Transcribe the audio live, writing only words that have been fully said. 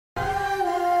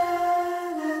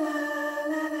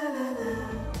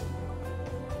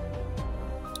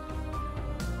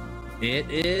It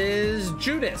is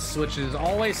Judas, which is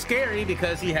always scary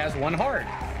because he has one heart.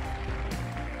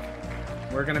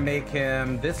 We're gonna make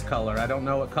him this color. I don't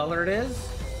know what color it is.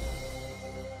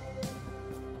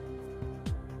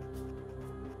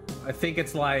 I think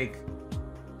it's like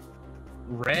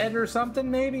red or something,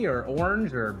 maybe, or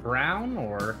orange or brown,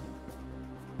 or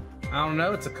I don't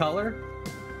know. It's a color.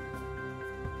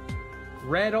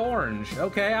 Red orange.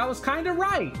 Okay, I was kind of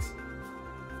right.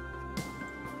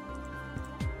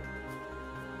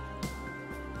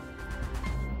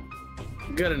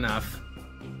 Good enough.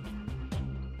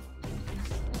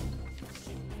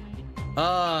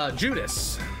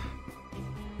 Judas.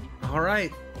 All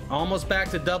right, almost back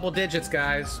to double digits,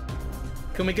 guys.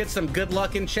 Can we get some good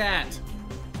luck in chat?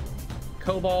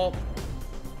 Cobalt,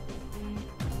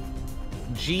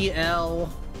 GL,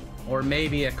 or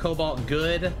maybe a Cobalt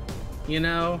Good, you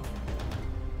know?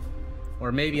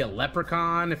 Or maybe a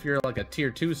Leprechaun if you're like a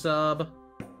tier 2 sub.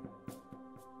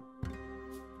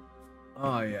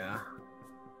 Oh, yeah.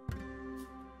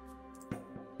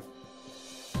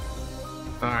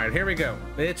 All right, here we go.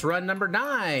 It's run number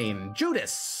 9,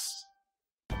 Judas.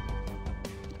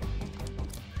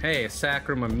 Hey,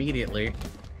 Sacrum immediately.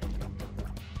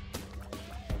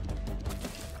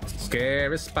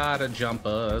 Scary spider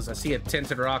jumpers. I see a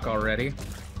tinted rock already.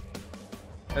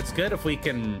 That's good if we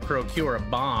can procure a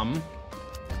bomb.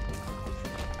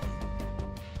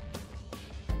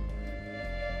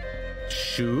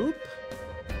 Shoop.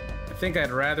 I think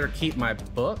I'd rather keep my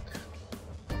book.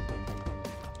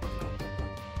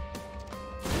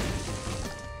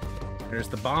 There's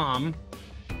the bomb.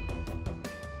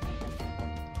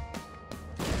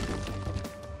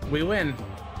 We win.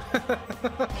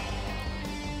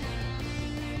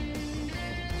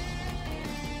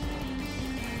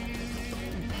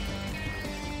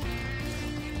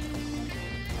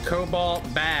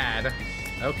 Cobalt bad.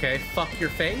 Okay, fuck your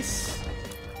face.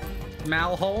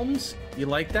 Mal Holmes, you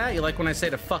like that? You like when I say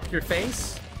to fuck your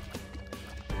face?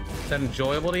 Is that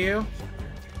enjoyable to you?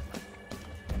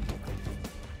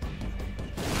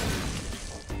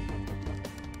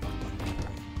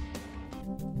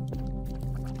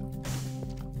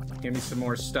 Give me some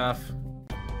more stuff.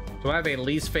 Do I have a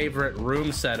least favorite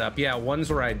room setup? Yeah, ones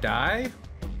where I die.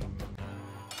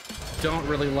 Don't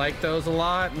really like those a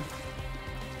lot.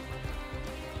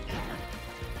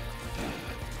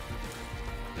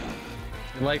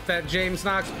 You like that, James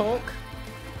Knox Polk?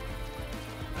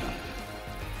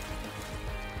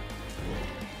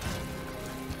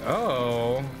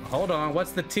 Oh, hold on.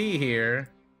 What's the T here?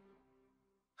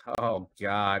 Oh,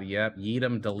 God. Yep. Yeet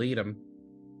him, delete him.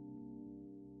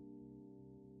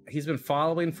 He's been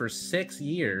following for 6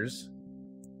 years.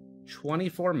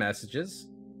 24 messages.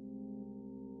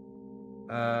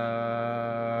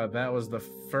 That was the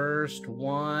first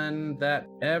one that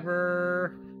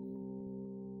ever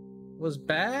was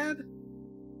bad.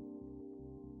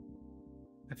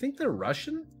 I think they're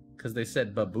Russian because they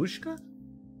said babushka.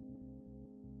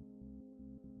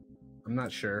 I'm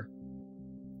not sure.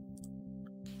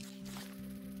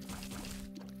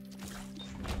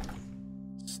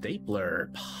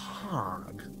 Stapler.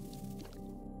 Pog.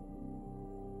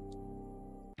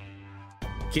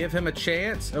 Give him a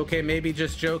chance. Okay, maybe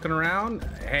just joking around.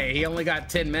 Hey, he only got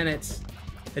 10 minutes.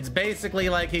 It's basically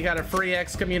like he got a free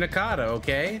excommunicado,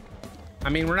 okay? I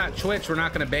mean, we're not Twitch. We're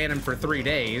not going to ban him for 3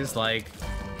 days. Like,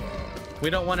 we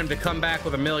don't want him to come back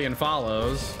with 1 million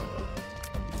follows.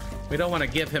 We don't want to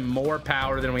give him more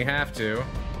power than we have to.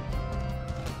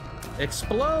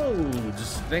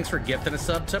 Explodes. Thanks for gifting a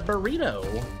sub to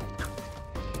Burrito.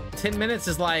 10 minutes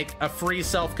is like a free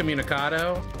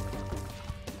self-communicado.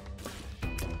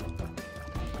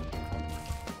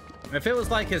 If it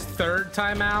was like his 3rd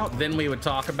time out, then we would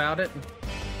talk about it.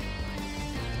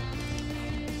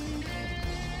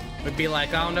 We'd be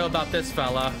like, I don't know about this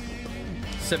fella.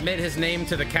 Submit his name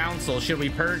to the council. Should we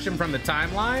purge him from the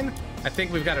timeline? I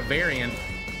think we've got a variant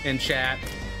in chat.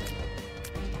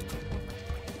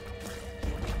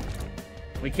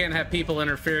 We can't have people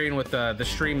interfering with the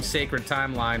stream's sacred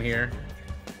timeline here.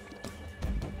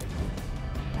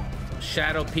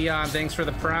 Shadow Peon, thanks for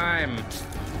the prime.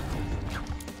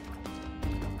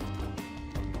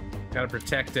 Gotta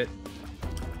protect it.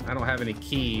 I don't have any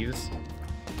keys.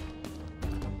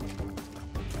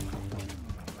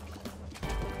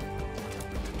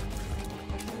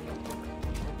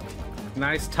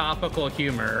 Nice topical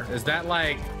humor. Is that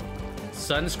like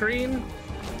sunscreen?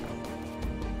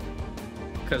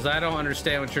 Because I don't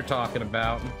understand what you're talking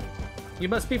about. You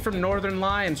must be from Northern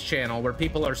Lions channel where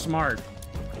people are smart.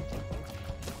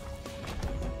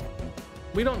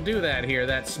 We don't do that here.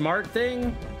 That smart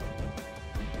thing?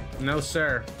 No,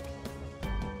 sir.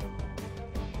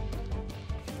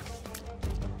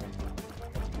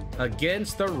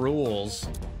 Against the rules.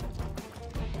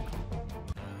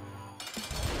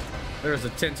 There's a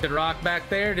tinted rock back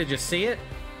there. Did you see it?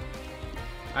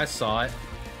 I saw it.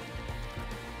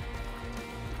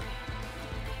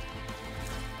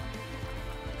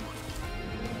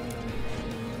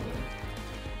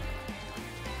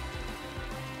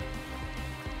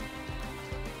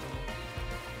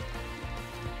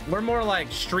 We're more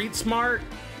like street smart,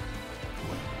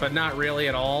 but not really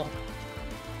at all.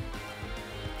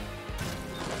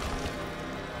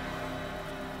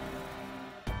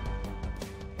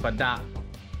 But not.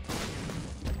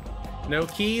 No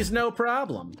keys, no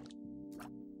problem.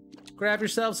 Grab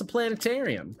yourselves a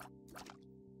planetarium.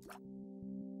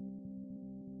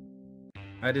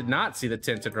 I did not see the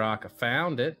tinted rock. I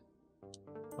found it.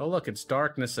 Oh, look, it's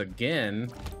darkness again.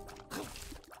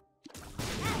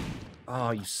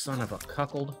 Oh, you son of a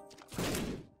cuckold.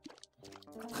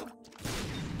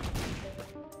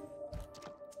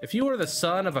 If you were the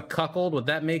son of a cuckold, would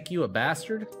that make you a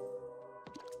bastard?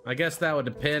 I guess that would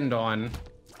depend on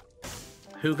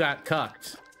who got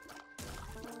cucked.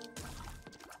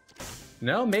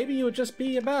 No, maybe you would just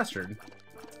be a bastard.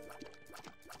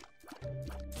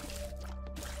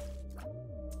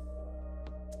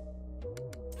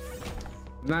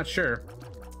 I'm not sure.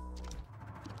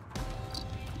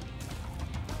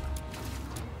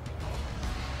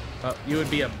 Oh, you would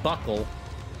be a buckle.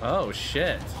 Oh,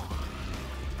 shit.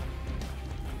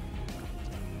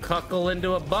 Cuckle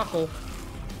into a buckle.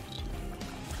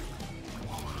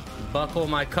 Buckle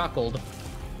my cuckold.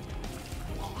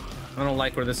 I don't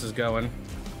like where this is going.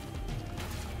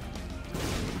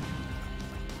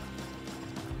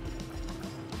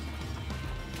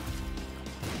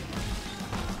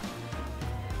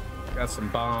 Got some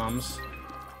bombs.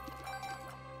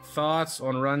 Thoughts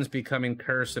on runs becoming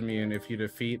curse immune if you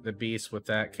defeat the beast with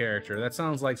that character? That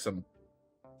sounds like some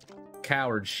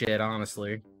coward shit,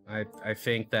 honestly. I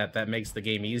think that makes the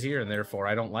game easier, and therefore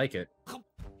I don't like it.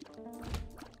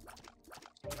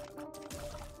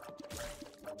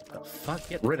 The fuck?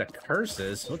 Get rid of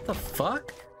curses? What the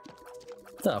fuck?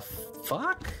 What the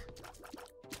fuck?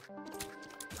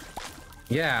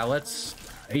 Yeah, let's...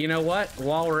 You know what?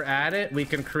 While we're at it, we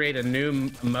can create a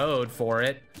new mode for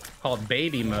it called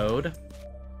baby mode,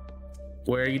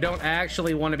 where you don't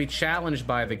actually want to be challenged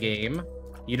by the game.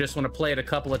 You just want to play it a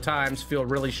couple of times, feel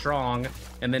really strong,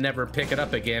 and then never pick it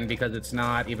up again because it's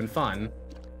not even fun.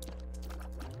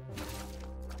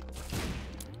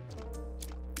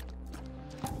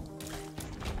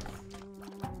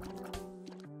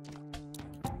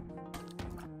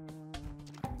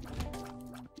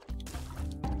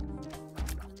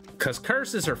 Because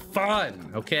curses are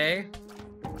fun, okay?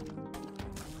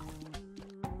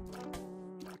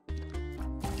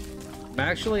 I'm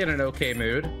actually in an okay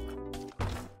mood.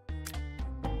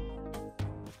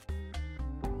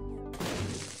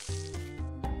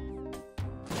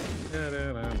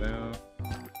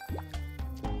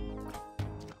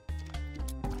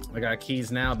 I got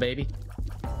keys now, baby.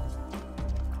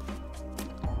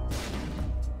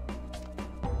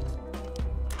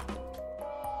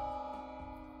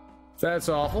 That's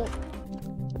awful.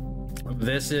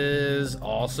 This is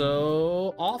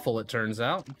also awful, it turns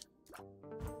out.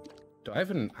 Do I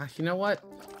even... You know what?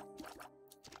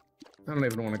 I don't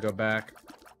even want to go back.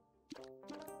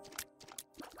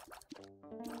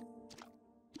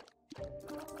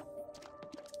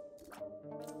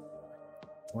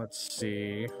 Let's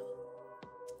see.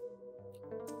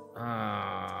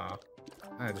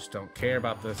 I just don't care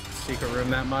about the secret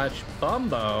room that much.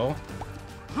 Bumbo.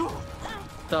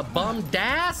 The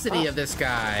bumdacity of this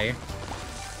guy.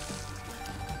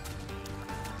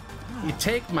 You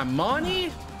take my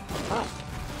money?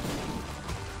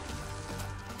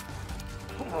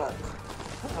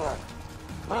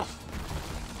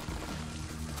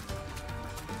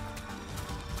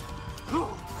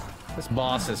 This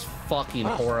boss is fucking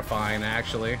horrifying,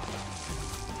 actually.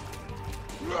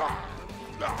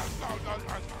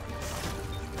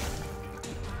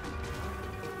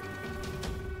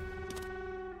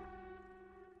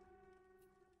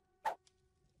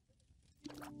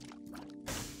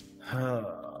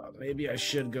 Maybe I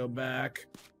should go back.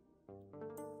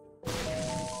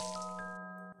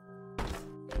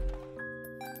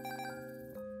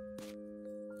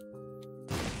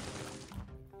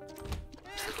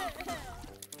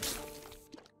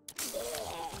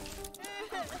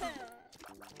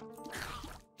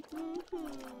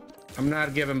 I'm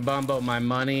not giving Bumbo my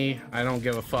money. I don't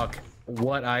give a fuck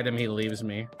what item he leaves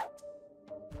me.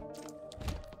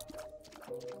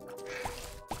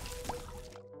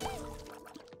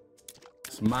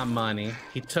 It's my money.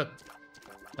 He took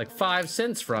like 5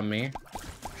 cents from me.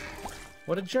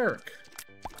 What a jerk.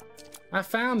 I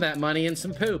found that money in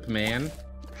some poop, man.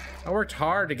 I worked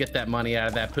hard to get that money out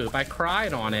of that poop. I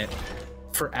cried on it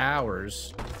for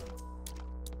hours.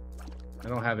 I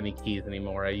don't have any keys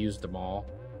anymore. I used them all.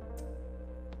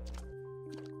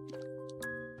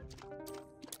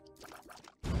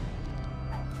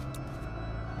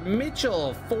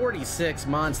 Mitchell, 46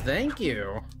 months. Thank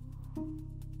you.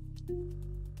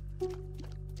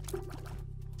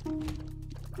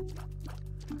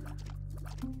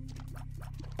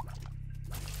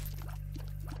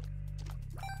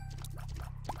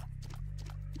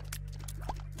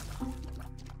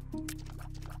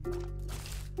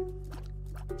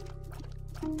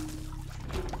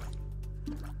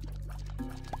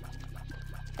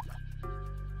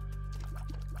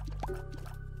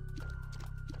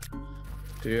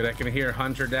 Dude, I can hear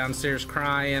Hunter downstairs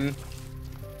crying.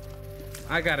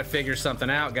 I gotta figure something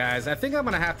out, guys. I think I'm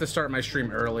gonna have to start my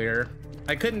stream earlier.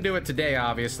 I couldn't do it today,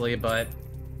 obviously, but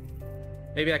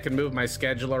maybe I can move my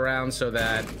schedule around so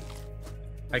that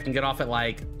I can get off at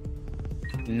like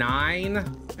 9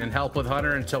 and help with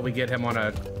Hunter until we get him on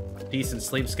a decent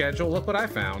sleep schedule. Look what I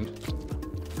found.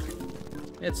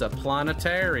 It's a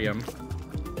planetarium.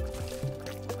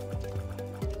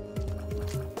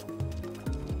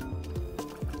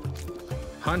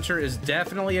 Hunter is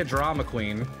definitely a drama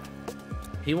queen.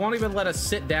 He won't even let us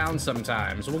sit down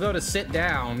sometimes. We'll go to sit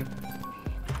down,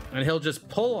 and he'll just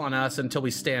pull on us until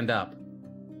we stand up.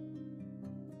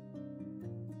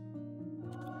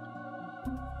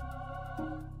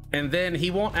 And then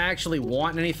he won't actually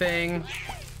want anything.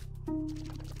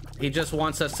 He just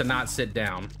wants us to not sit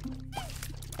down.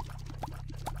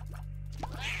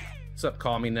 What's up,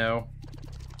 Call Me No?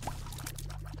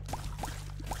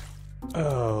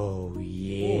 Oh,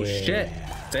 yeah. Oh, shit.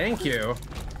 Thank you.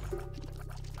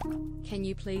 Can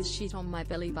you please shit on my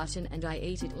belly button and I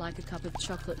eat it like a cup of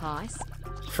chocolate ice?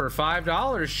 For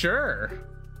 $5, sure.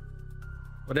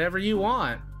 Whatever you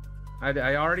want.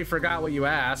 I already forgot what you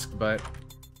asked, but...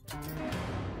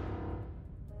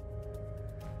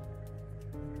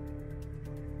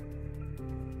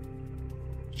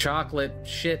 chocolate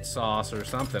shit sauce or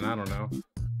something, I don't know.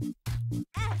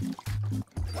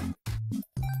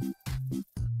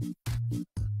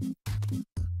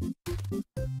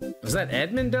 Is that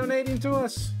Edmund donating to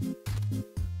us?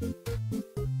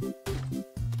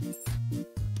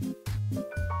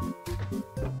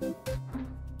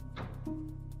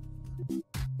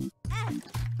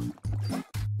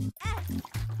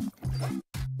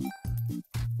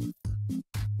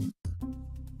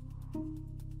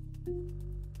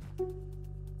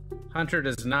 Hunter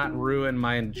does not ruin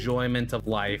my enjoyment of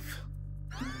life.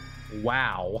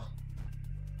 Wow.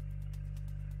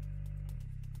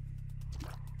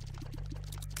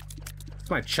 It's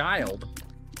my child.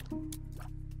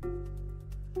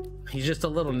 He's just a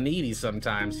little needy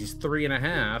sometimes. He's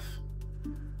 3.5.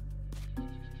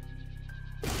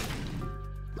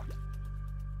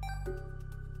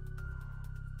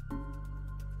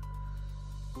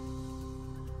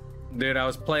 Dude, I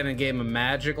was playing a game of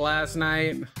Magic last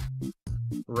night.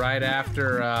 Right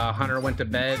after Hunter went to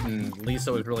bed and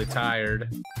Lisa was really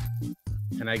tired.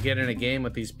 And I get in a game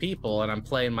with these people and I'm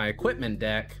playing my equipment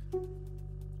deck.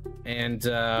 And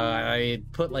I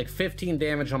put like 15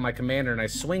 damage on my commander and I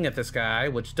swing at this guy,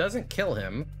 which doesn't kill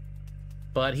him.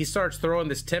 But he starts throwing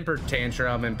this temper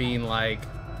tantrum and being like,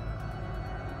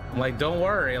 I'm like, don't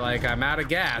worry, like I'm out of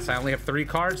gas. I only have 3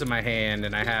 cards in my hand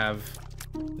and I have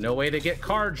no way to get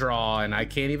card draw and I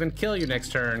can't even kill you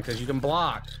next turn because you can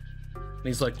block. And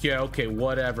he's like, yeah, okay,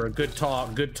 whatever. Good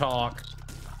talk, good talk.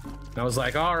 And I was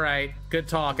like, all right, good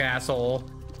talk, asshole.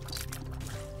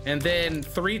 And then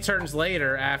 3 turns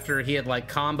later, after he had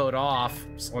like comboed off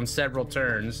on several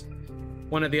turns,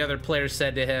 one of the other players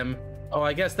said to him, oh,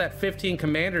 I guess that 15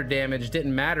 commander damage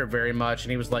didn't matter very much. And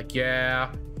he was like,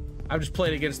 yeah, I've just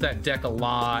played against that deck a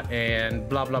lot and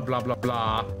blah, blah, blah, blah,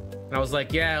 blah. And I was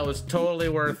like, yeah, it was totally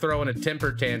worth throwing a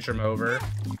temper tantrum over.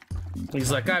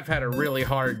 He's like, I've had a really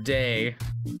hard day.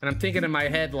 And I'm thinking in my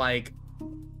head like,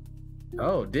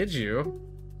 oh, did you?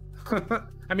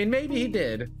 I mean, maybe he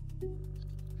did.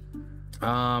 But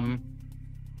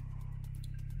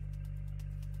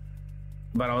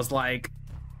I was like,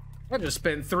 I just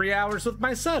spent 3 hours with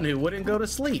my son who wouldn't go to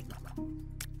sleep.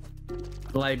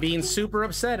 Like being super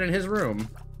upset in his room.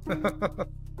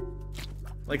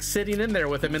 Like sitting in there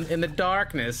with him in the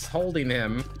darkness, holding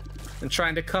him and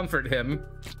trying to comfort him.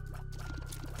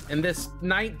 And this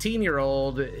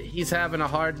 19-year-old, he's having a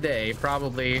hard day.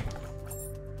 Probably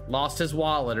lost his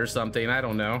wallet or something. I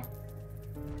don't know.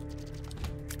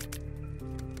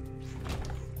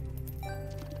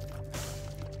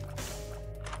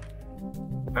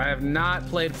 I have not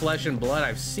played Flesh and Blood.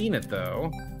 I've seen it,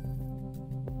 though.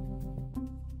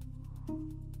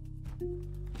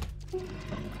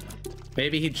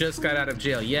 Maybe he just got out of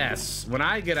jail. Yes. When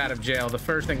I get out of jail, the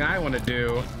first thing I want to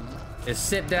do is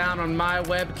sit down on my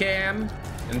webcam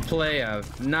and play a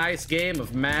nice game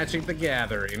of Magic the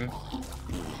Gathering.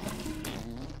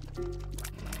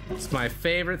 It's my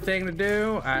favorite thing to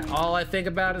do. All I think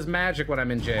about is Magic when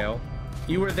I'm in jail.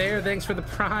 You were there, thanks for the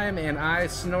Prime, and I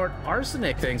snort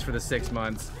arsenic, thanks for the 6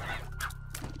 months.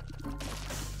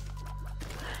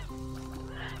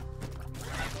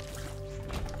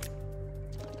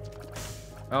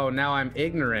 Oh, now I'm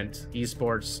ignorant,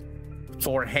 esports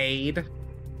for Hade.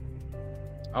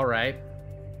 All right.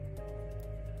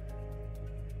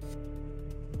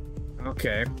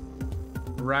 Okay.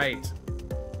 Right.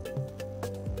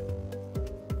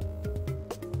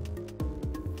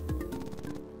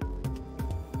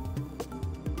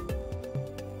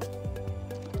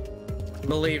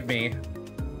 Believe me,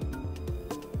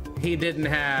 he didn't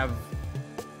have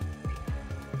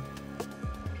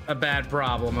a bad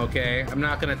problem, okay? I'm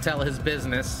not gonna tell his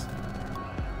business.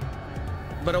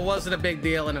 But it wasn't a big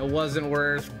deal, and it wasn't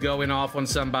worth going off on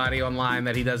somebody online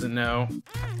that he doesn't know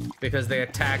because they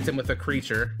attacked him with a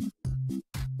creature.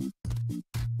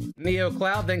 Neo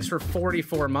Cloud, thanks for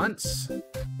 44 months.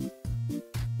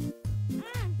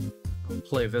 I'll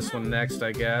play this one next,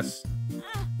 I guess.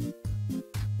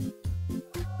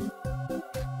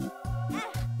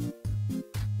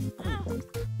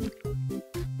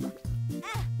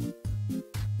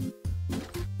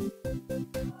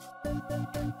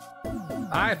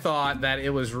 I thought that it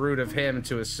was rude of him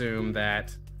to assume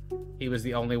that he was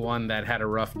the only one that had a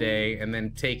rough day and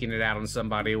then taking it out on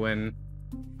somebody when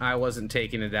I wasn't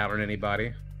taking it out on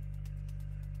anybody.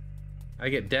 I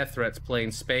get death threats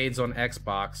playing spades on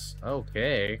Xbox.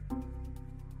 Okay.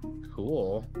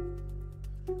 Cool.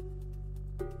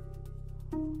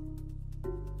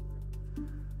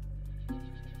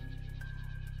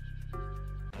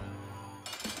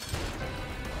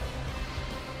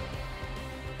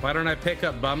 Why don't I pick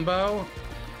up Bumbo?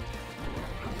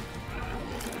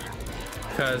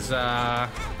 Because, I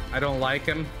don't like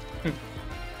him.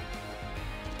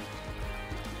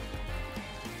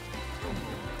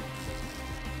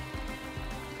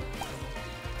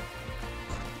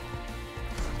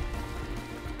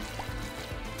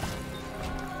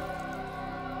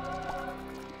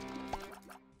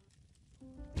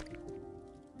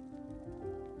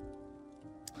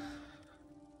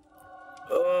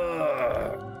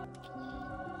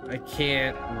 I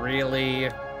can't really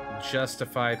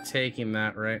justify taking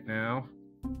that right now.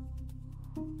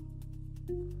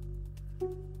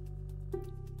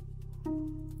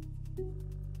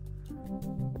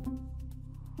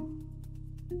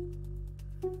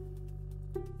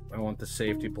 I want the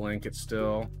safety blanket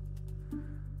still.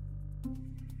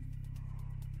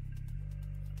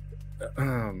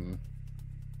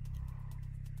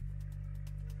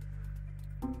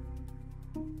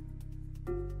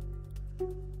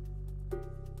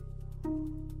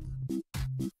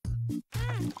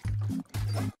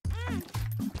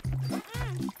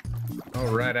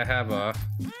 All right, I have a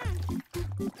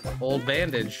old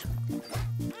bandage.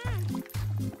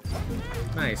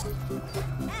 Nice.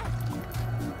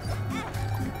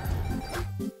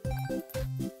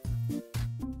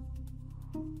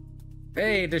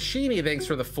 Hey, Dashimi, thanks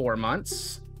for the 4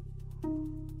 months.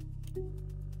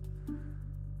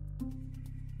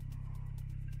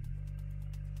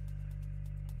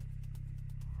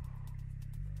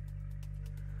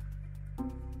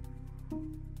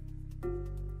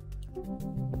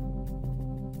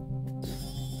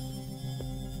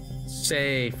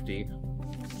 Safety.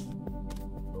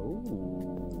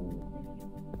 Ooh.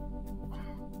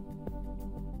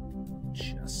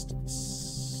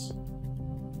 Justice.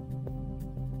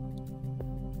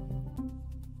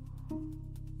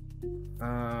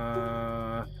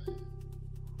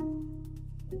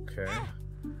 Okay.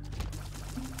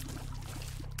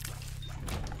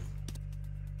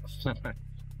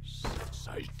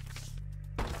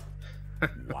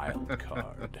 Wild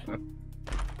card.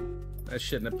 I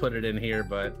shouldn't have put it in here,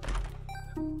 but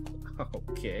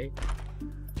okay.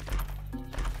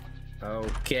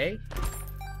 Okay.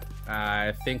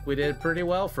 I think we did pretty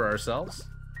well for ourselves.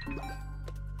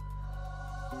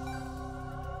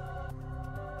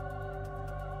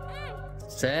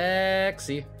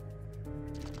 Sexy.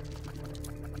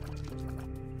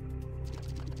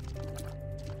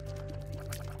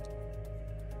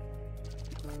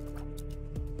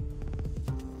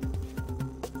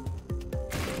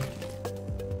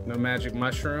 No magic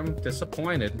mushroom.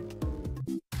 Disappointed.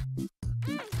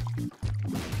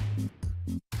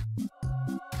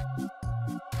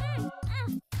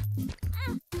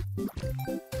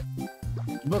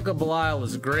 Poke Belial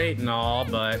is great and all,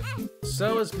 but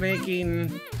so is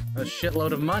making a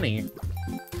shitload of money.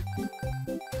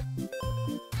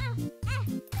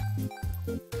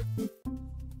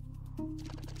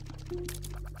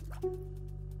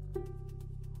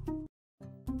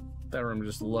 That room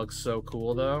just looks so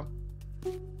cool, though.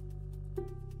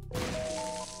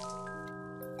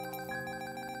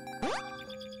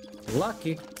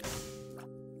 Lucky.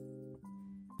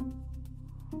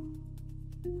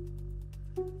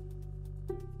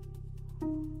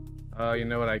 Oh, you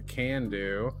know what I can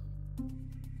do?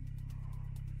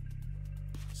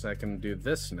 So I can do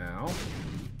this now.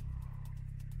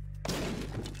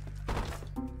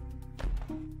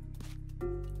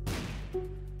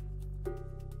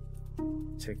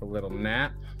 Take a little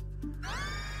nap.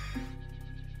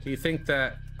 Do you think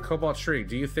that, Cobalt Shriek,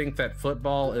 do you think that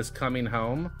football is coming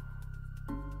home?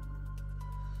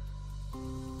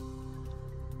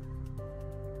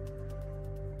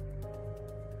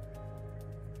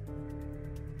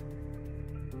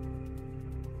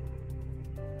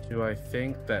 Do I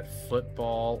think that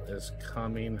football is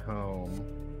coming home?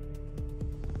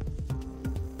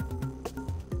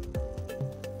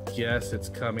 Yes, it's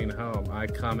coming home. I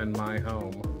come in my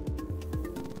home.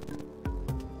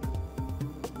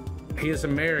 He is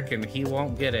American. He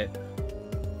won't get it.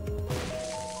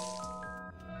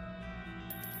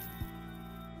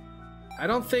 I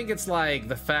don't think it's like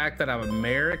the fact that I'm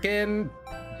American,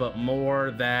 but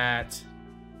more that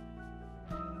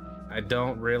I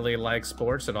don't really like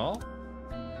sports at all.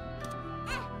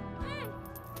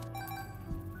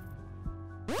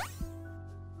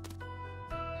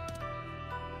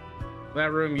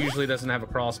 That room usually doesn't have a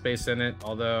crawl space in it,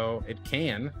 although it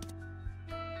can.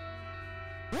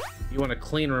 You want a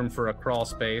clean room for a crawl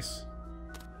space.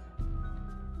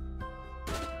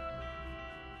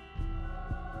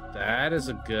 That is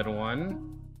a good one.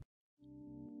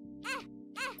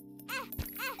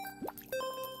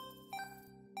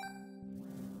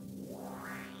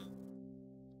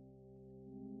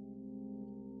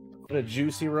 What a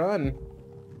juicy run.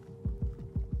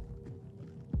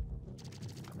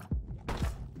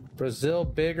 Brazil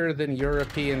bigger than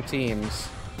European teams.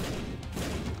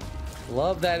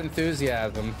 Love that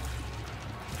enthusiasm.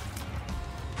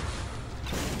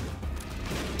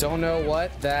 Don't know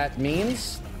what that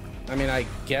means. I mean, I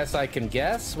guess I can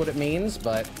guess what it means,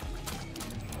 but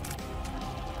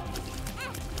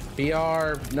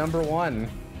BR #1,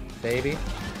 baby.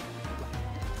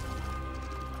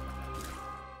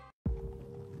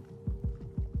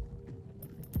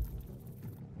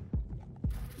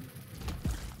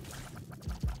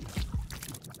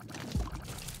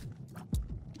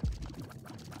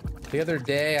 The other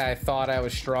day, I thought I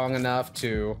was strong enough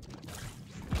to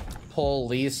pull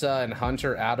Lisa and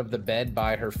Hunter out of the bed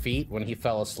by her feet when he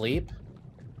fell asleep.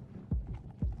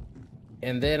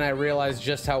 And then I realized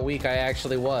just how weak I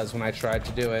actually was when I tried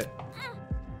to do it.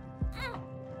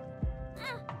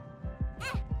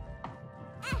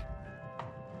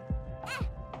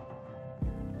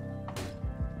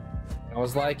 I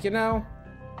was like, you know,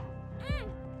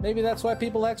 maybe that's why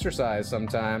people exercise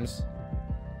sometimes.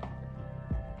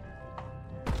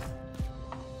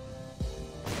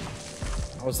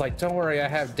 I was like, don't worry, I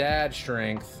have dad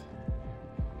strength.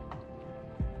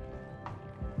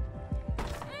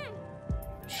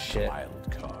 Shit.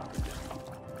 Wild card.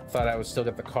 Thought I would still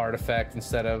get the card effect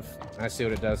instead of... I see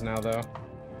what it does now, though.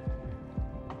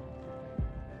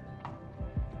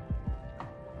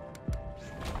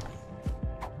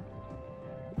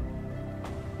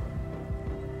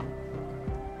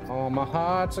 All my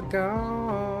hearts are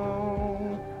gone.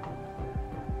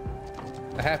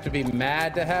 I have to be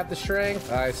mad to have the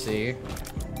strength? I see.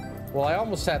 Well, I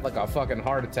almost had like a fucking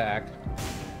heart attack.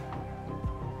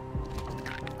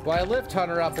 Well, I lift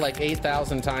Hunter up like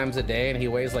 8,000 times a day and he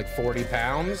weighs like 40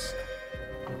 pounds.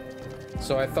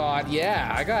 So I thought,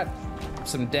 yeah, I got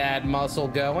some dad muscle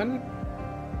going.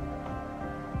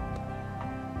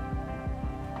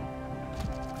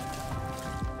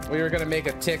 We were gonna make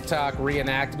a TikTok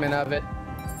reenactment of it,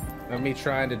 of me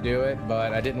trying to do it,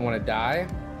 but I didn't want to die.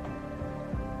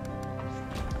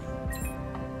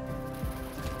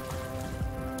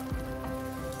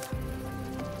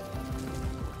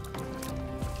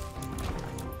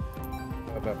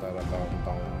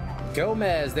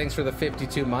 Gomez, thanks for the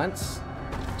 52 months.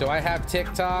 Do I have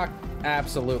TikTok?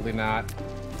 Absolutely not.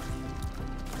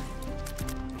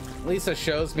 Lisa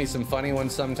shows me some funny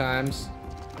ones sometimes.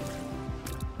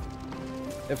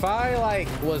 If I like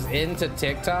was into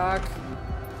TikTok,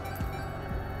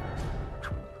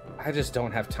 I just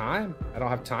don't have time. I don't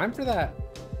have time for that.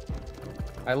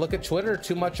 I look at Twitter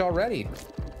too much already.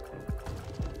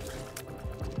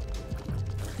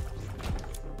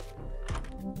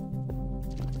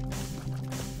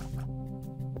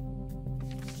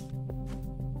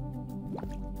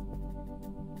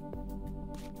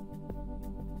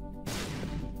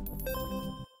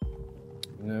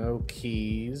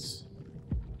 keys.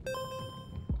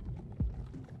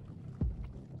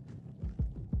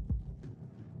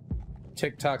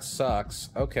 TikTok sucks.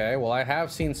 Okay, well, I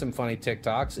have seen some funny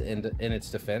TikToks in its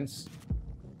defense.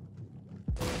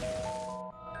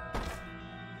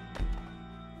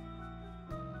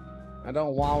 I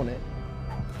don't want it.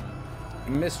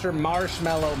 Mr.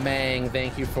 Marshmallow Mang,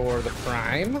 thank you for the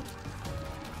prime.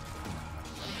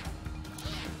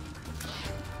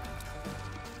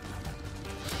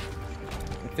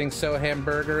 I think so,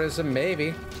 hamburgerism,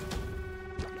 maybe.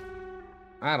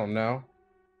 I don't know.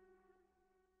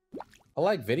 I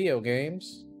like video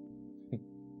games.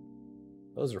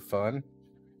 Those are fun.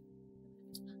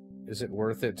 Is it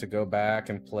worth it to go back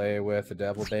and play with the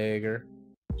Devil Dagger?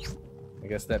 I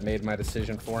guess that made my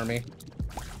decision for me.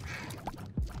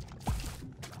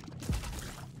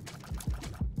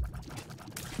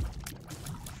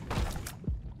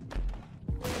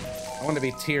 I want to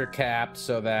be tier capped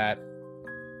so that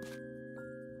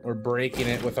we're breaking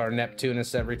it with our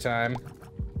Neptunus every time.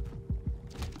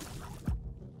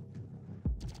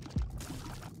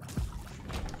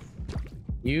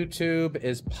 YouTube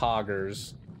is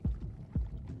poggers.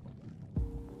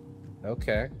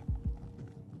 Okay.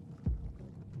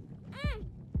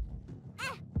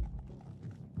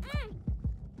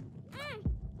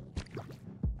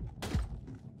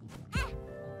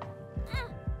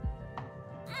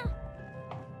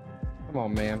 Come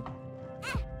on, man.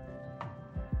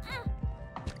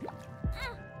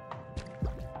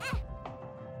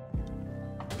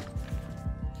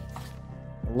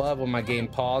 I love when my game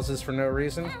pauses for no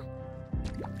reason.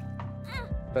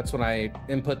 That's when I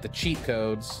input the cheat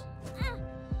codes.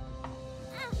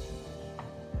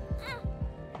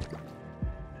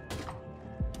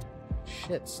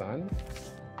 Shit, son.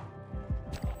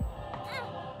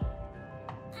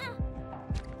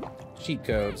 Cheat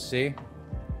codes, see?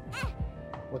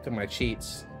 Look at my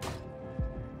cheats.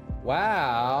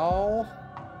 Wow.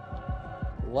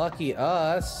 Lucky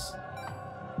us.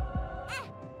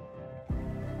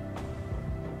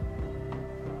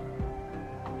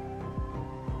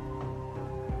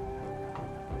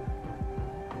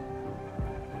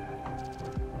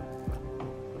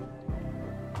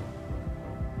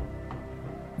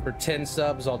 For 10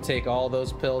 subs, I'll take all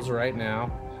those pills right now.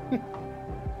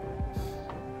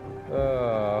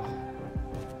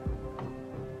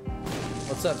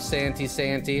 What's up,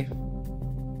 Santy?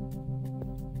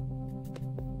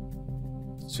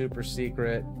 Super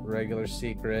secret, regular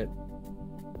secret.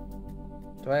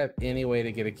 Do I have any way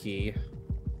to get a key?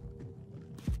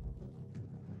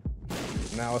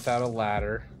 Not without a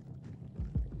ladder.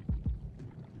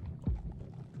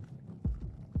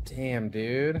 Damn,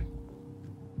 dude.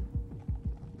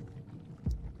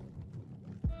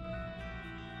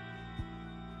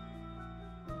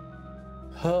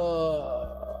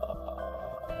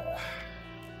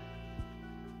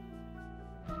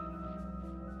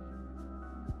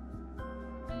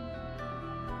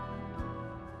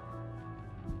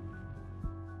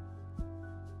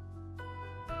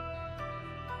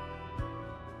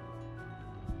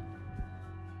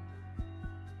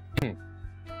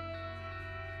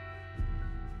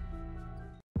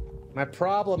 My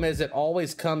problem is it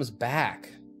always comes back.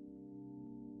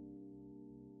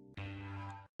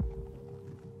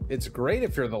 It's great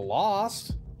if you're the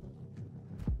lost.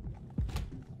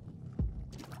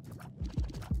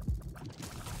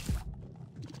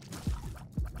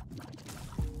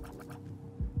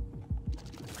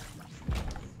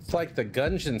 It's like the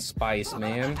Gungeon spice,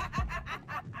 man.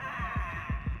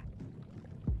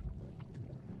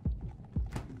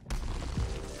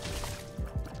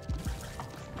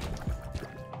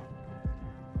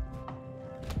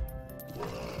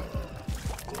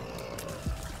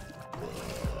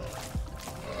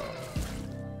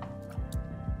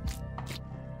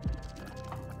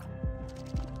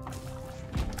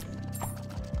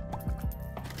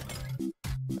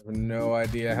 No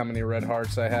idea how many red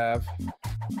hearts I have.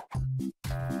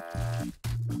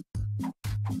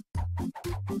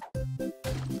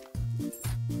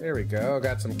 There we go.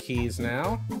 Got some keys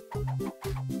now.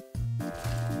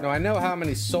 No, I know how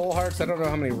many soul hearts. I don't know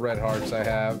how many red hearts I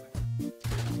have.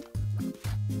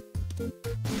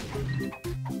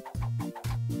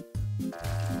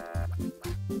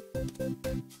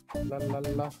 La la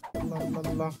la la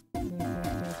la la.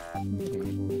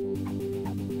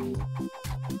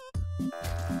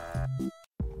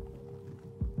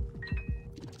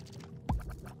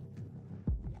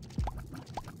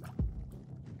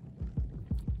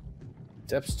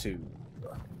 Steps 2.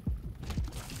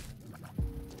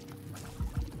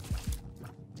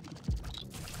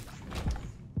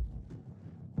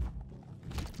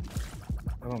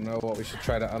 don't know what we should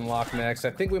try to unlock next. I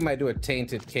think we might do a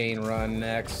Tainted Cane run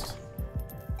next.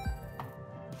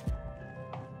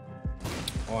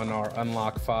 On our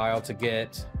unlock file to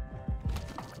get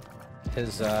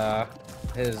his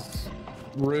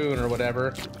rune or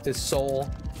whatever, his soul.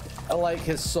 I like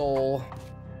his soul.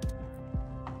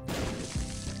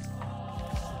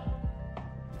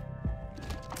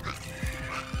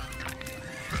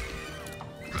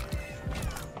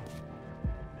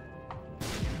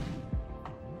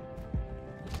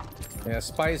 Yeah,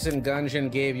 Spice and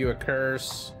Gungeon gave you a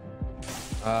curse,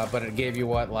 but it gave you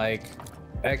what, like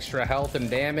extra health and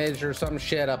damage or some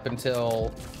shit up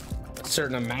until a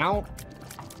certain amount.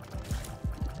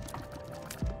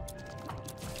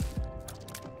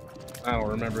 I don't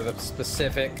remember the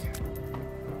specific.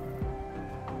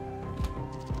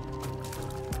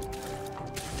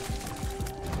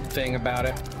 Thing about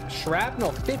it.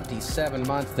 Shrapnel 57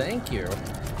 months, thank you.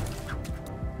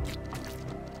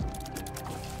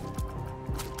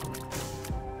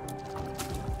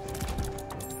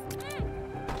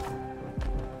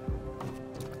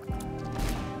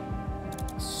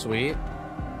 Sweet.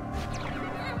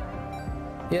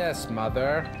 Yes,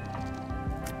 mother.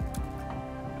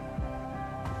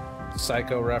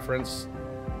 Psycho reference.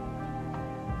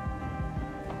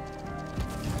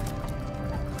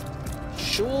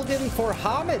 Shulgin for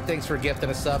Hamid, thanks for gifting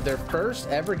a sub. Their first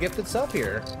ever gifted sub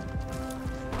here.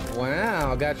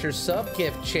 Wow, got your sub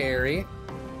gift, Cherry.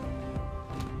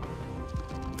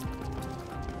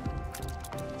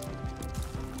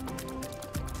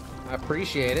 I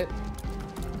appreciate it.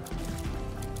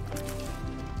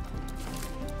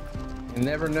 You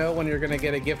never know when you're gonna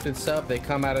get a gifted sub. They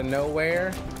come out of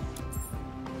nowhere.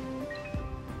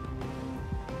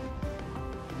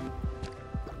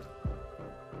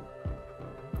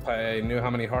 If I knew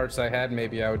how many hearts I had,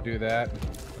 maybe I would do that.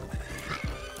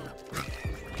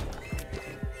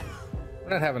 We're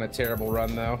not having a terrible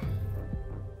run though.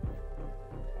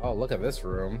 Oh, look at this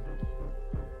room.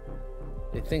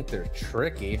 They think they're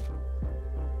tricky.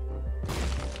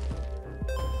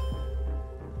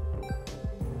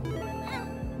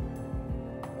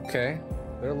 Okay,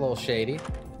 they're a little shady.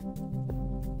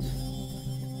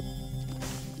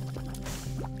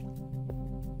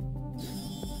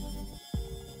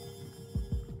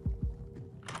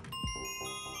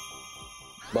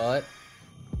 But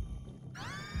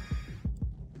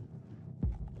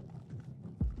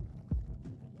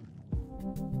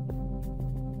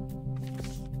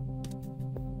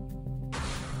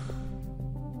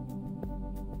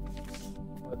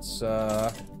let's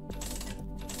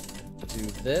do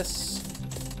this.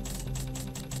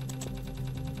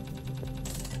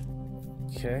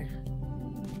 Okay.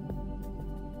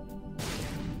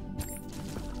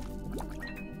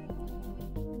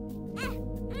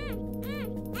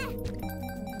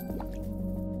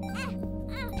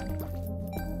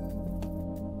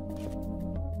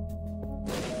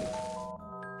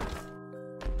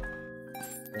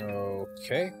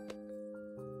 Okay.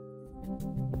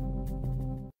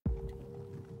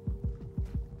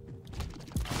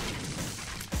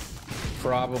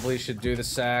 Probably should do the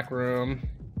sack room.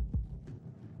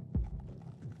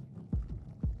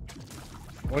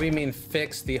 What do you mean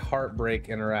fix the heartbreak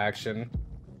interaction?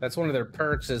 That's one of their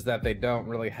perks, is that they don't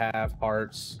really have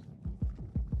hearts.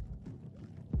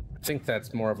 I think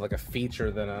that's more of like a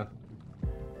feature than a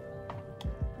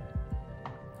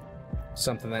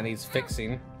something that needs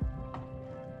fixing.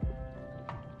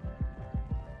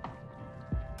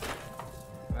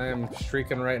 I am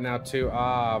streaking right now too.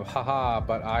 Ah, haha,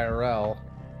 but IRL.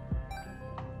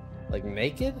 Like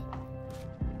naked?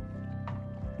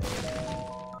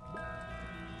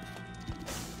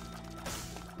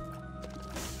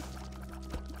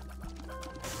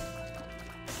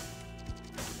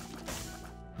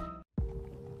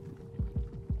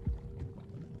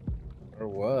 Or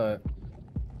what?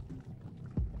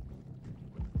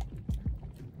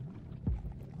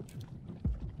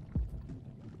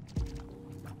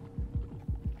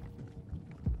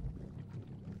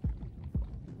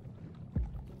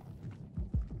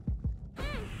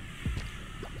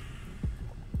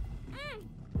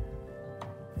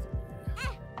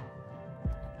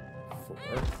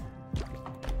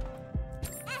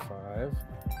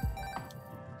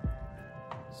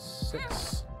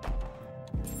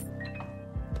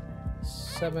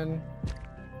 Seven.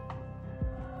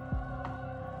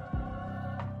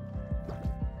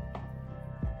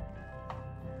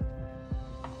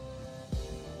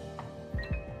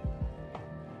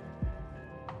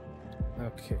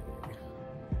 Okay.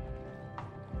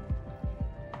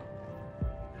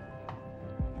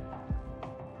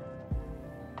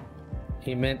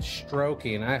 He meant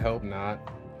stroking. I hope not.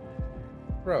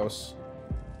 Gross.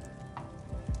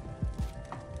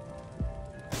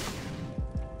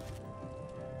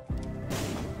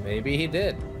 Maybe he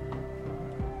did.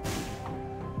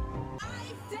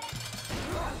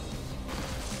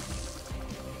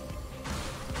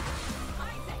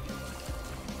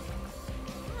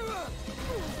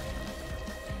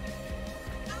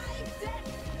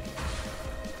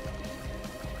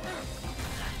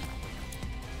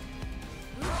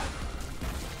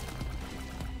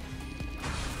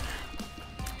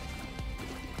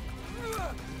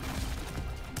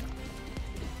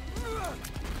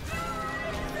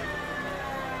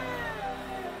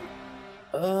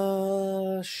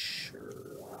 Sure.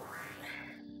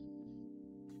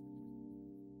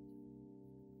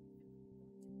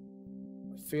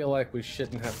 I feel like we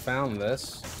shouldn't have found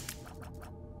this.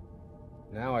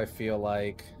 Now I feel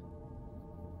like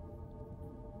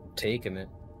taking it.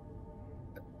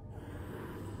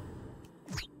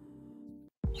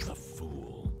 The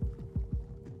fool.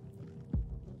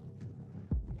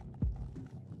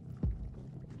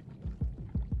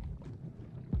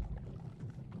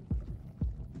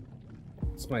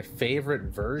 It's my favorite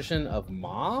version of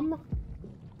Mom?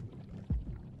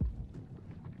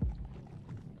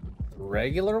 The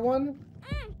regular one?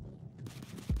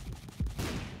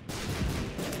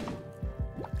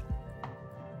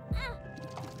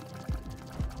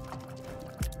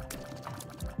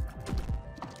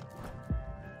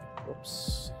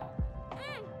 Whoops.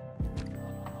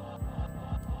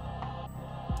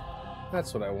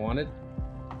 That's what I wanted.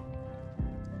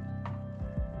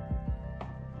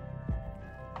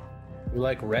 You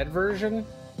like red version?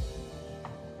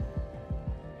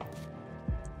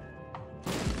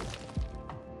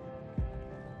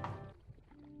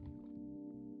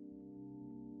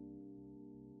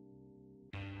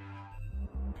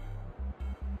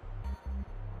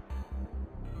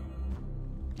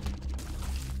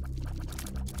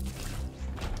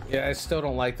 Yeah, I still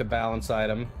don't like the balance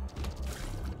item.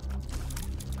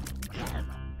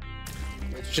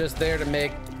 It's just there to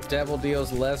make devil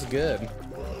deals less good.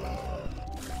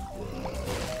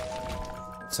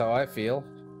 That's how I feel.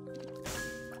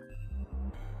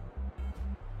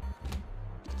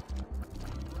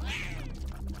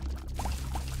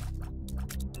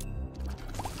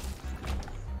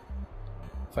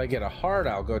 If I get a heart,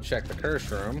 I'll go check the curse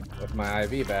room with my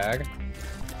IV bag.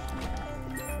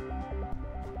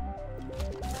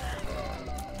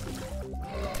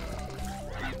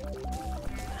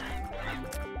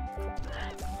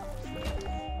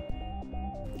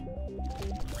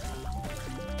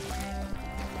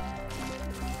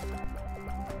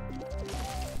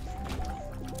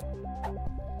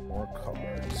 More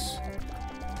cards.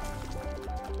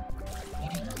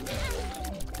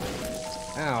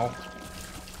 Ow.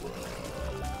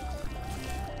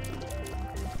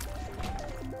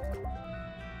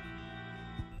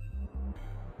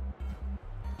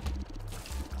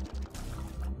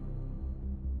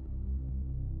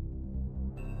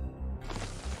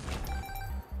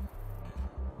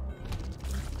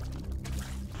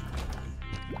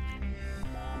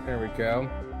 There we go.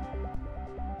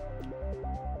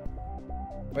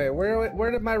 Wait,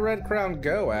 where did my red crown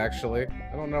go, actually?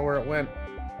 I don't know where it went.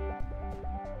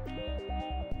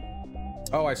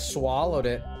 Oh, I swallowed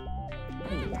it.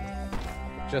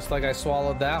 Just like I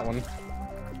swallowed that one.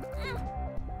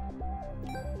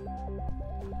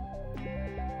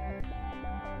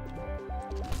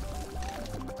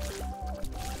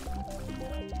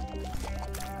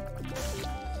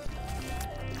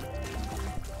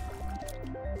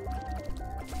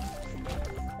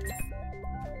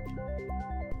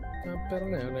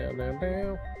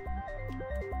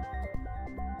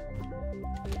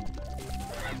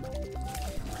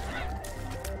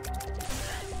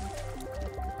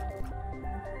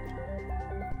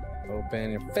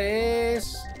 Open your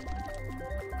face.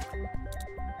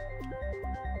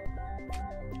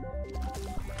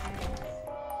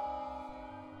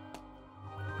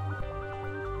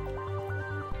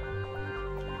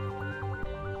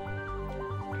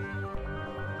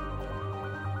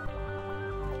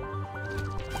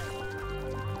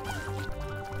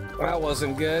 That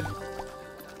wasn't good.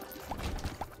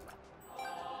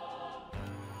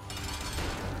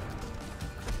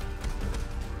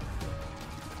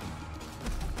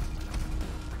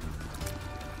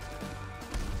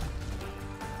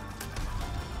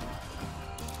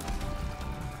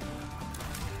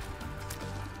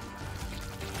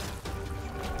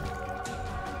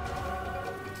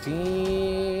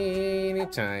 Teeny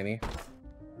tiny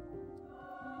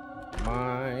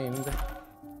mind.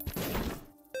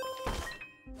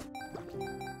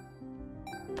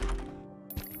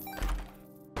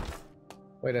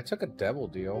 Wait, I took a devil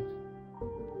deal.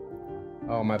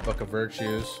 Oh, my book of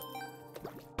virtues.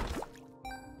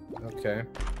 Okay.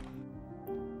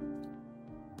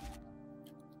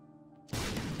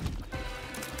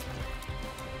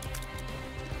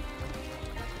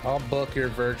 I'll book your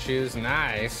virtues.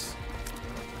 Nice.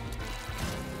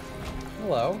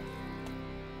 Hello.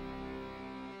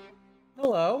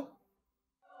 Hello.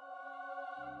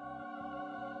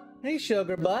 Hey,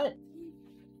 sugar butt.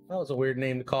 That was a weird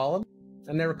name to call him.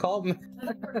 I never called him.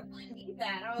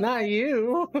 Not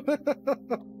you.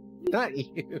 Not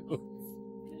you.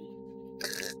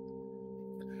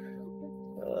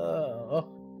 Oh.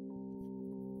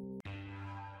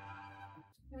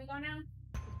 Can we go now?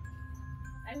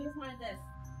 I just wanted this.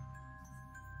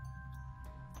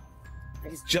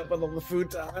 He's jumping on the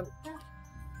futon.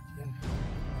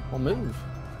 I'll move.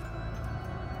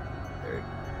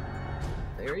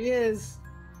 There he is.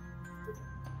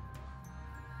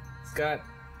 Scott.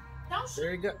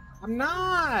 There you go. I'm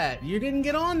not. You didn't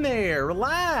get on there.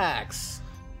 Relax.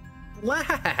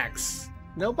 Relax.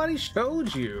 Nobody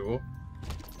showed you.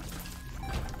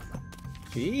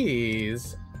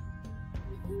 Jeez.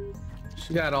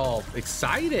 She got all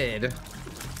excited.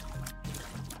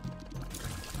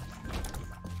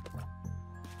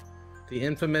 The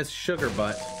infamous sugar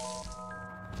butt.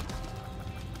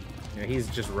 Yeah, he's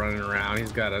just running around.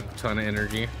 He's got a ton of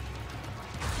energy.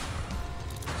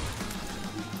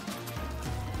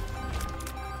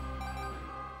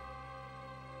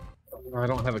 I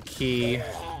don't have a key.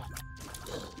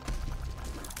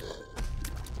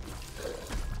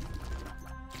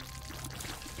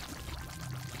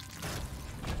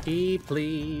 Key,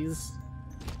 please.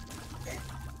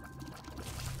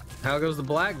 How goes the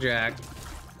blackjack?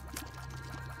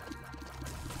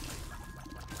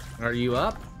 Are you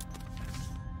up?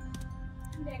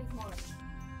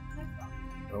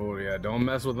 Oh yeah, don't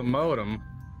mess with the modem.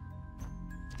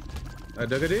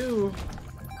 A-dug-a-doo.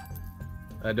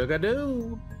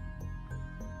 A-dug-a-doo.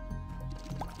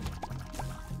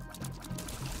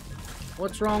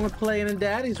 What's wrong with playing in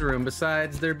Daddy's room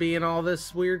besides there being all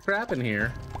this weird crap in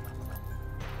here?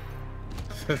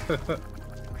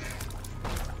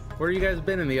 Where you guys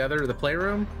been in the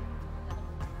playroom?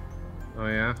 Oh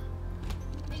yeah.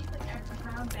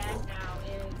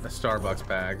 A Starbucks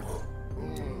bag.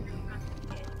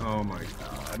 Oh my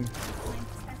god.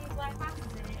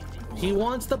 He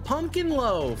wants the pumpkin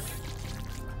loaf.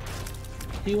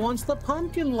 He wants the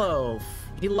pumpkin loaf.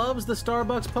 He loves the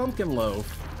Starbucks pumpkin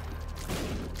loaf.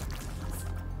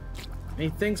 He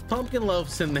thinks pumpkin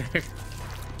loaf's in there.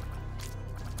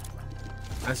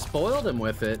 I spoiled him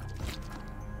with it.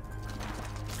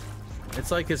 It's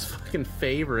like his fucking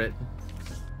favorite.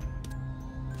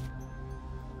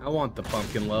 I want the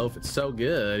pumpkin loaf. It's so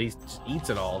good. He just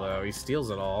eats it all, though. He steals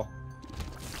it all.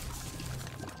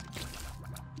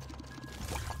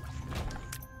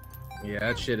 Yeah,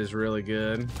 that shit is really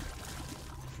good.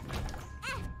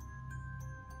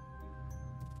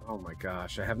 Oh my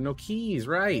gosh, I have no keys,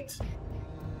 right?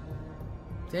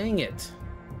 Dang it.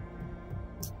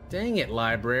 Dang it,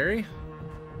 library.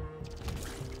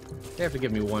 They have to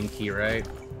give me one key, right?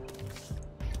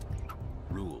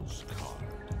 Rules card.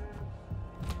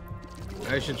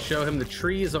 I should show him the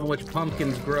trees on which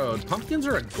pumpkins grow. Pumpkins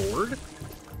are a gourd,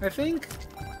 I think?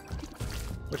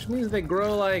 Which means they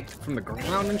grow, like, from the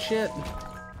ground and shit.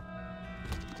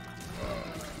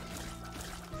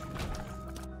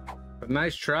 But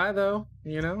nice try, though.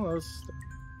 You know,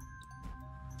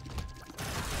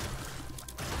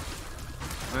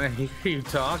 I hear you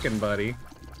talking, buddy.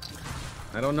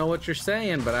 I don't know what you're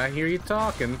saying, but I hear you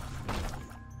talking.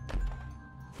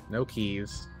 No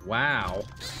keys. Wow.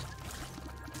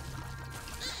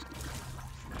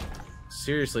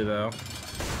 Seriously, though.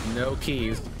 No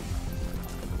keys.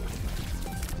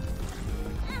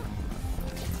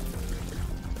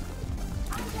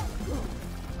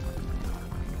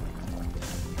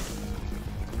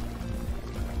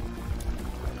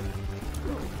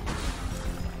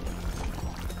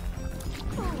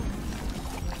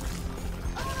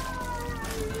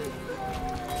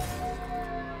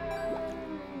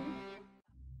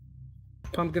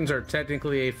 Pumpkins are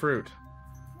technically a fruit.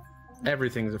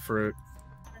 Everything's a fruit.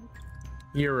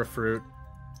 You're a fruit.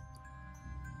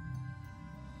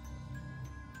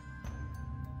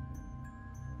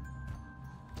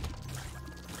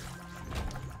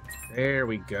 There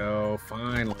we go,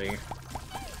 finally.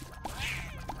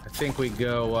 I think we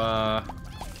go,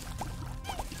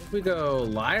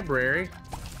 library.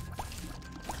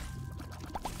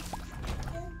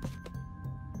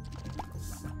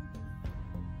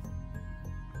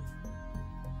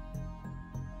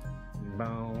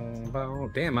 Boom.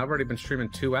 Damn, I've already been streaming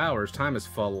 2 hours. Time is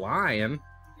flying.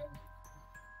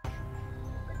 I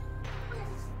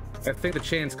think the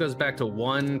chance goes back to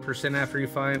 1% after you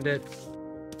find it.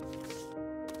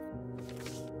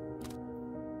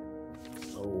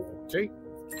 Okay.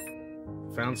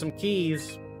 Found some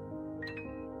keys.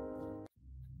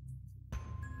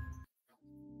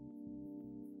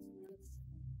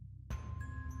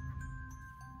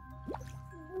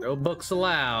 No books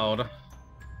allowed.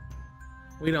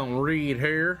 We don't read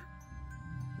here.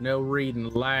 No reading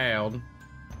loud.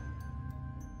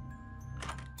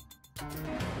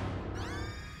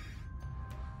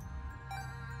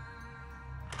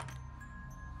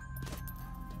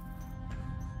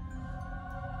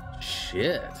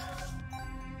 Shit.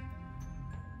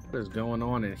 What is going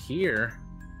on in here?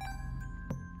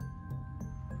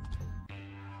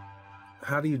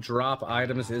 How do you drop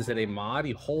items? Is it a mod?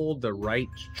 You hold the right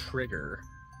trigger.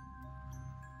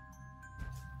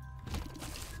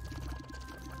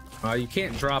 You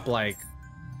can't drop, like,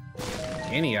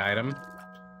 any item.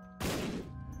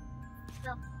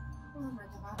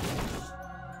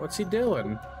 What's he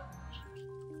doing?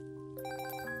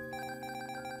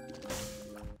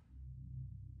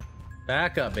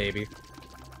 Back up, baby.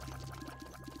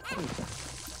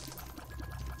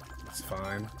 It's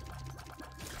fine.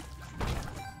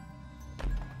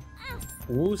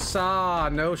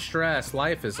 Woosah, no stress.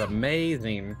 Life is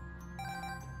amazing.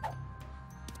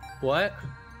 What?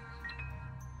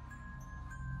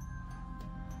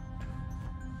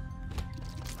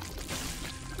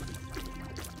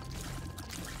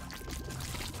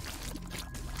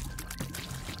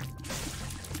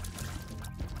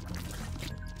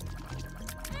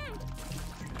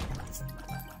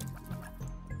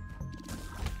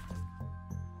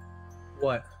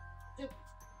 What? Eat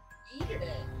it.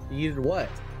 You did what?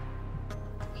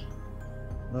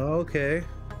 Okay.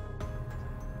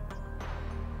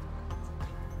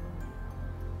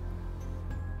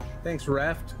 Thanks,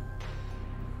 Reft.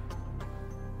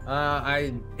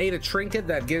 I ate a trinket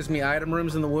that gives me item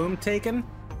rooms in the womb taken.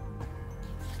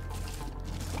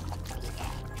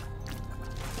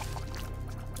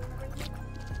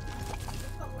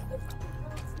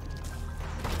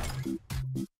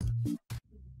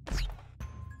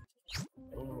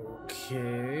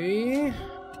 Okay.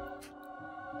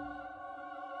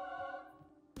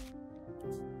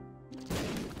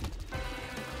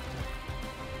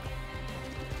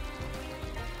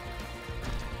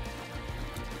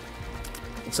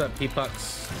 What's up,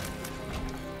 P-Pucks?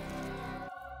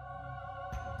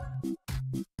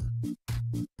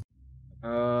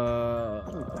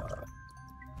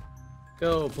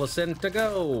 Go, placenta,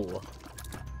 go!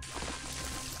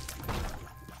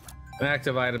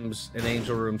 Active items in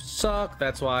Angel Room suck.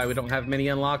 That's why we don't have many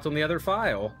unlocked on the other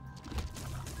file.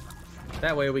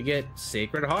 That way we get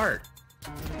Sacred Heart.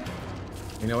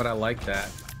 You know what? I like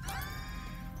that.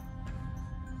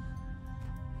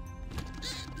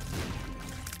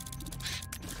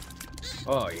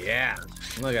 Oh, yeah.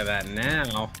 Look at that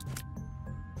now.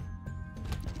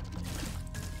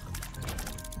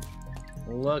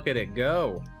 Look at it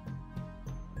go.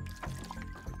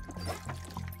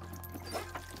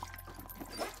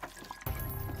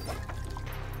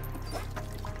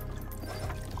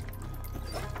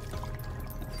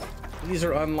 These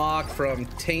are unlocked from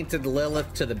Tainted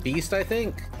Lilith to the Beast, I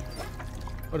think.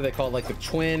 What are they called? Like the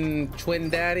twin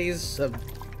daddies of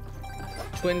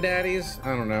twin daddies? I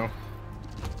don't know.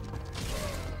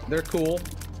 They're cool.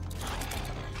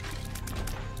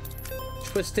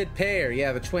 Twisted Pair.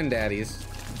 Yeah, the twin daddies.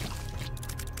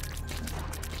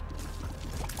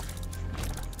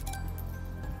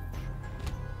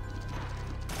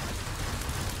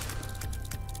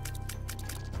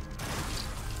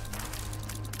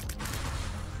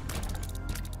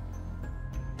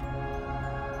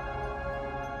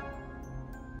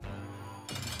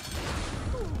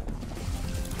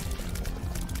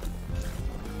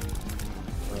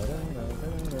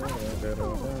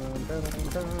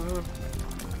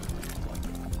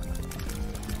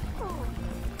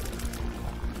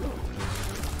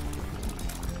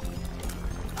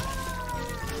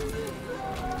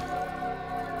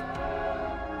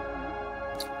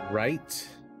 Right.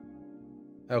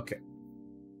 Okay.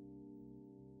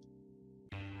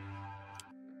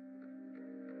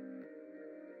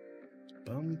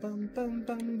 Bum bum bum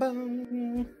bum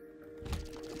bum.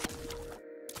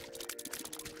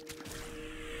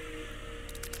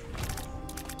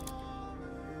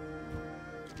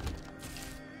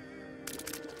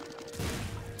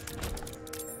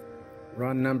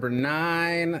 Run number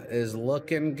 9 is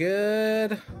looking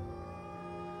good.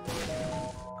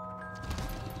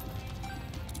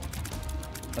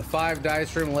 A 5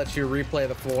 dice room lets you replay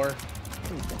the floor.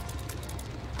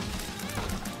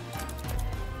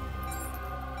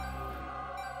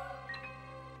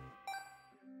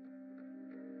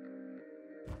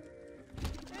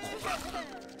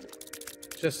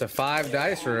 Just a 5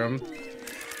 dice room.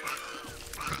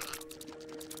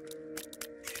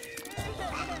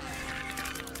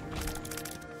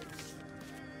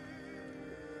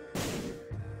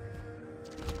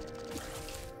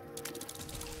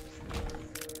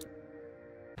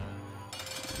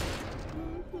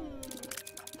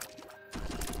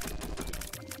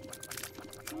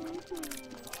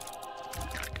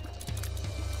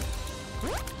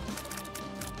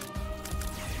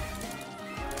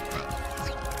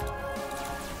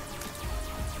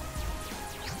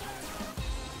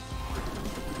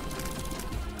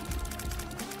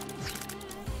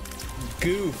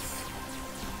 Goof.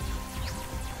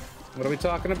 What are we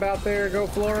talking about there, Go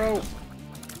Floro?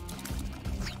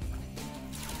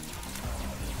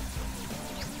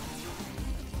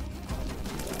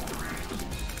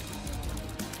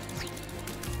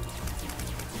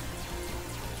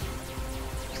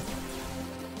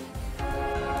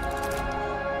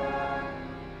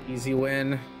 Easy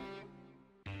win.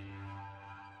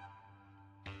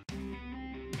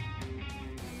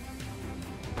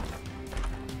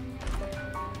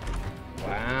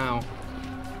 Wow.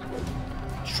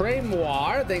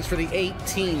 Tremoir, thanks for the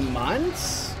 18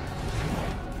 months.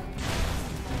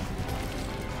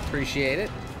 Appreciate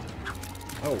it.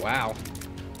 Oh, wow.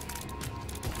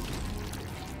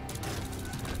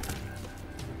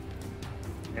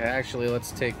 Yeah, actually,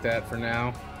 let's take that for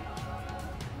now.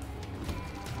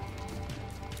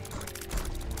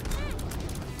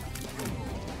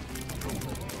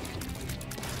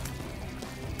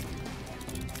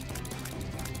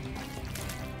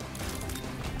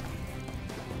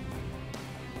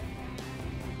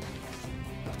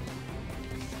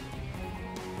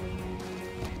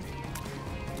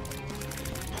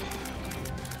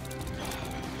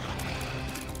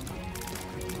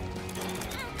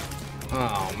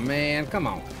 Oh man, come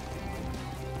on.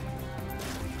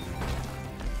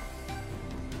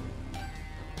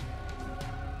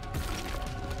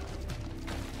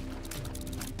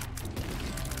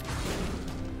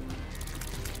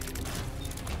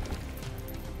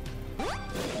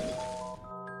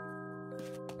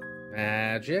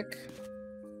 Magic.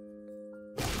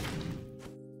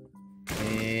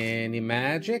 Any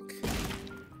magic?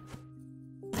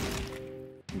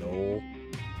 No.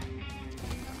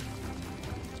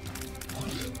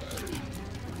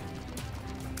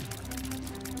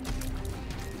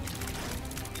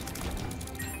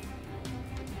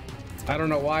 I don't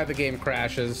know why the game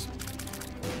crashes.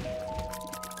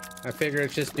 I figure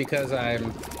it's just because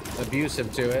I'm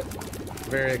abusive to it.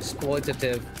 Very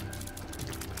exploitative.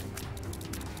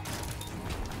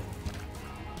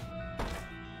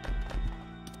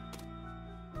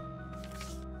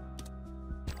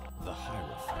 The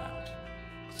Hierophant.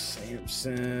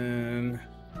 Samson.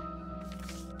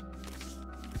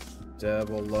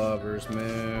 Devil Lover's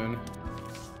Moon.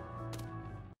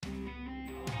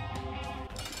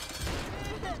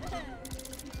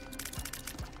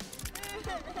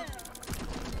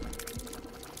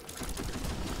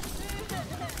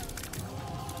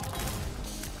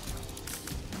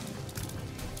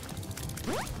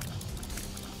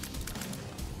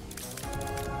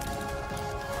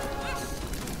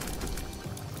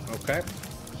 Okay.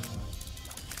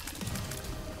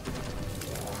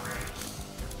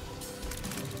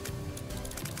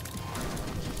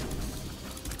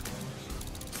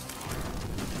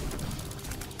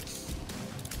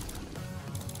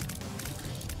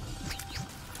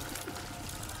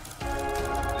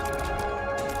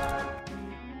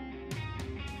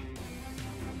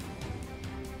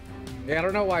 Yeah, I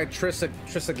don't know why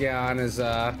Trisagion is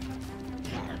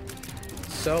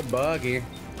so buggy. I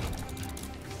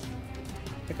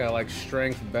think I like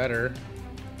strength better.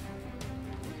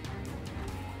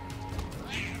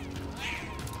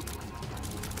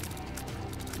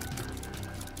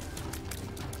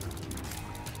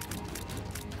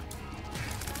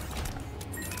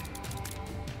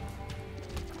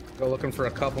 Go looking for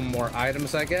a couple more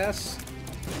items, I guess.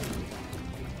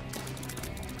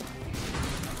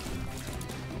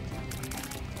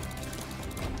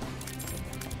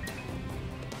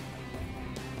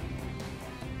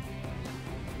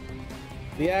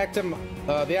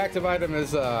 The active item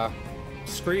is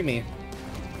Screamy.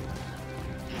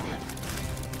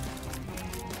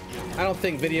 I don't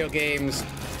think video games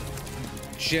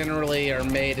generally are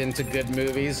made into good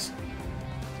movies.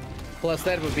 Plus,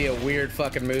 that would be a weird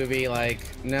fucking movie. Like,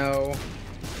 no.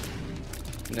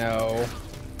 No.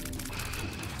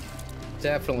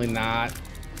 Definitely not.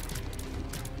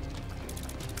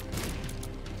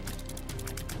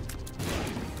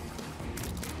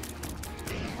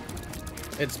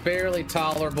 It's barely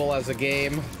tolerable as a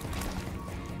game.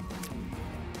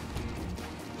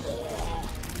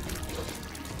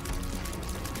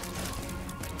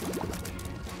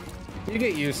 You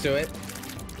get used to it.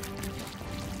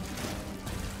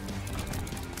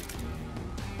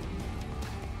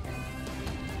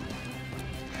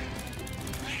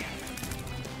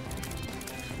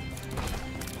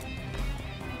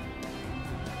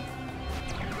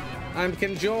 I'm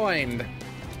conjoined.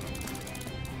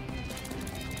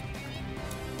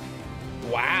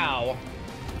 Wow.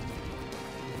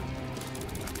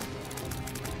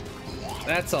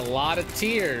 That's a lot of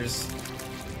tears.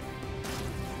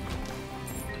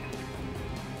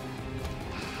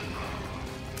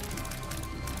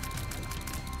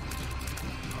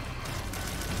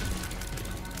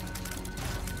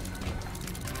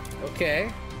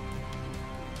 Okay.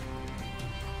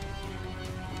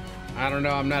 I don't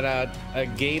know, I'm not a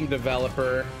game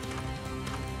developer,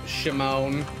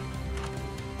 Shimon.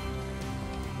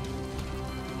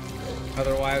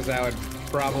 Otherwise, I would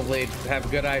probably have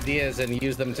good ideas and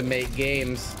use them to make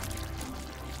games.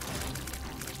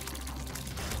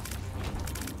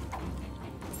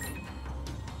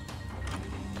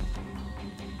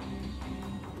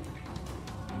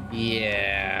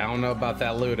 Yeah, I don't know about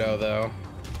that Ludo, though.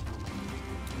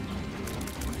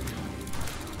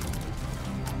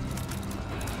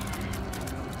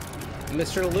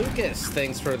 Mr. Lucas,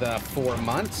 thanks for the 4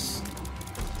 months.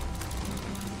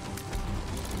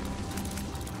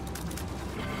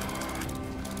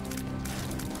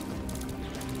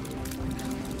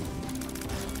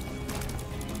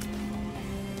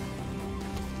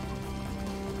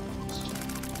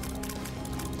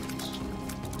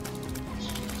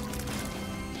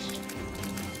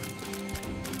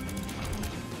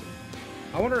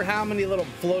 I wonder how many little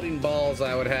floating balls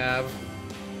I would have.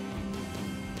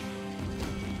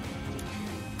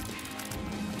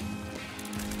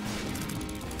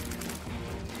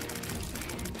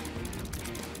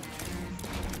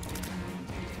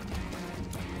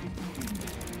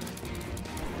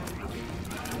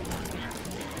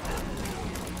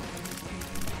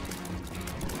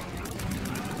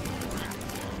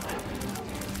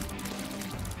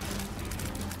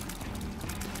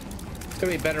 It's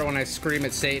gonna be better when I scream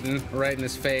at Satan right in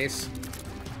his face.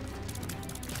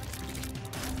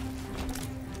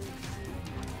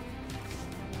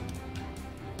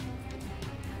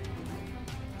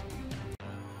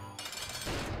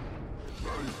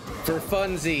 For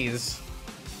funsies,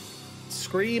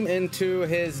 scream into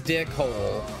his dick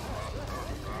hole.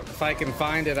 If I can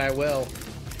find it, I will.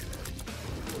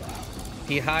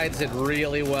 He hides it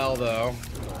really well, though.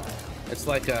 It's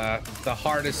like the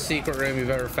hardest secret room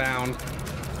you've ever found.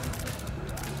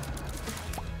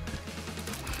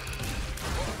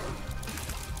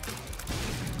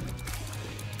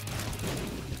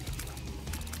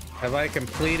 Have I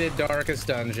completed Darkest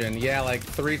Dungeon? Yeah, like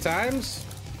 3 times?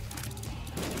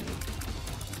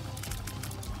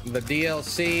 The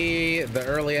DLC, the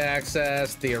early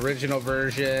access, the original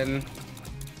version.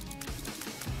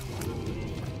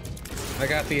 I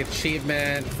got the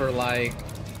achievement for like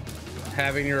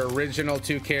having your original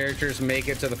 2 characters make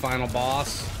it to the final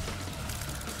boss.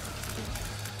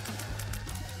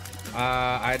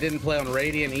 I didn't play on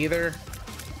Radiant either.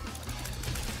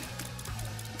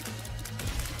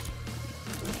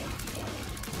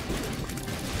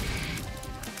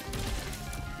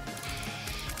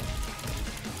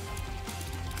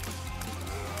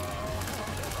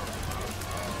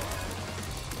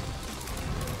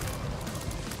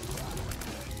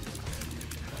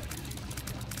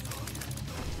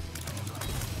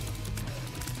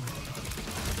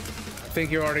 I think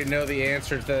you already know the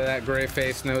answer to that gray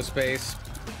face, no space.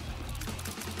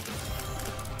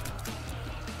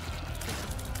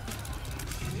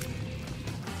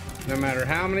 No matter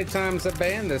how many times I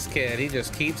ban this kid, he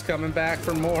just keeps coming back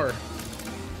for more.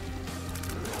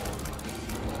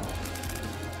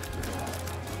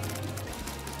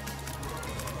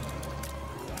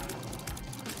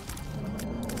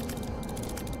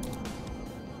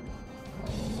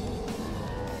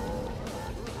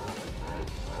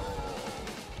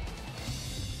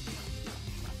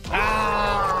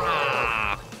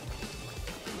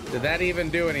 Did that even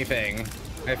do anything?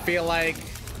 I feel like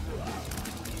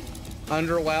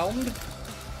underwhelmed.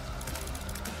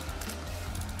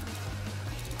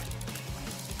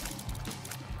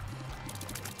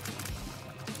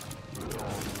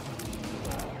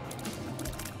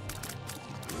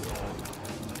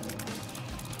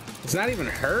 It's not even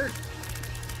hurt.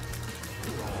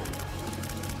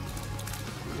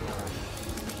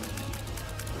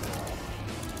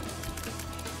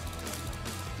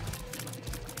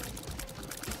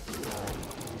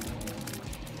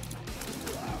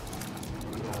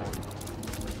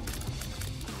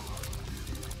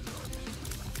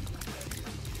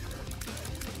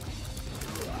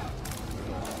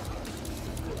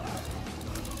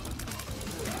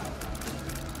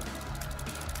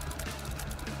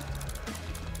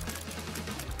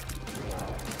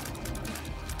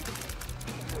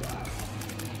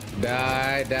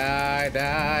 Die, die,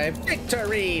 die.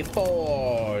 Victory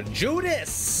for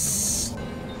Judas.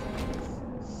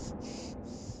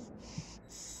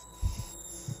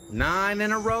 9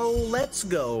 in a row. Let's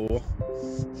go.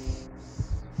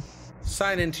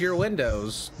 Sign into your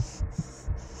Windows.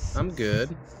 I'm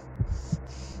good.